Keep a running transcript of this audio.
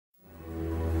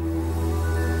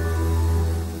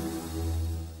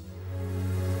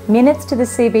Minutes to the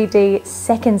CBD,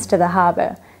 seconds to the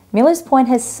harbour, Millers Point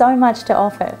has so much to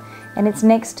offer, and it's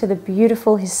next to the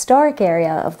beautiful historic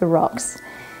area of the Rocks,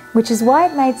 which is why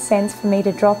it made sense for me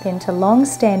to drop into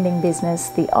long-standing business,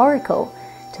 the Oracle,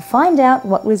 to find out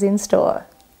what was in store.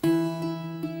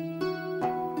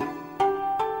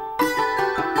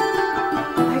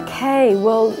 Okay,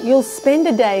 well, you'll spend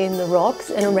a day in the Rocks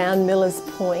and around Millers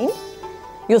Point.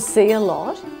 You'll see a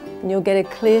lot, and you'll get a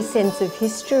clear sense of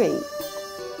history.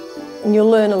 And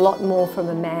you'll learn a lot more from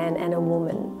a man and a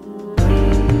woman.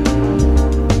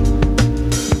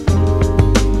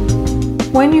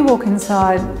 When you walk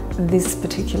inside this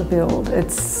particular build,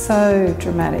 it's so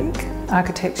dramatic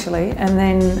architecturally, and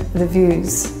then the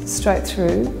views straight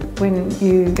through when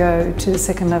you go to the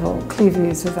second level, clear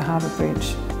views of the Harbour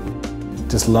Bridge.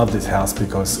 Just love this house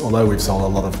because although we've sold a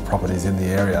lot of properties in the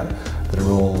area that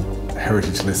are all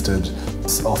heritage listed,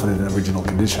 often in an original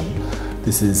condition,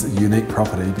 this is a unique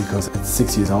property because it's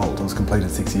 6 years old. It was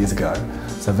completed 6 years ago.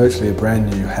 So virtually a brand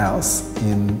new house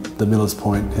in the Millers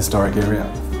Point historic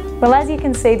area. Well, as you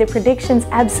can see, the predictions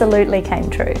absolutely came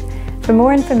true. For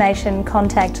more information,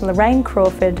 contact Lorraine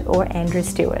Crawford or Andrew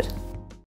Stewart.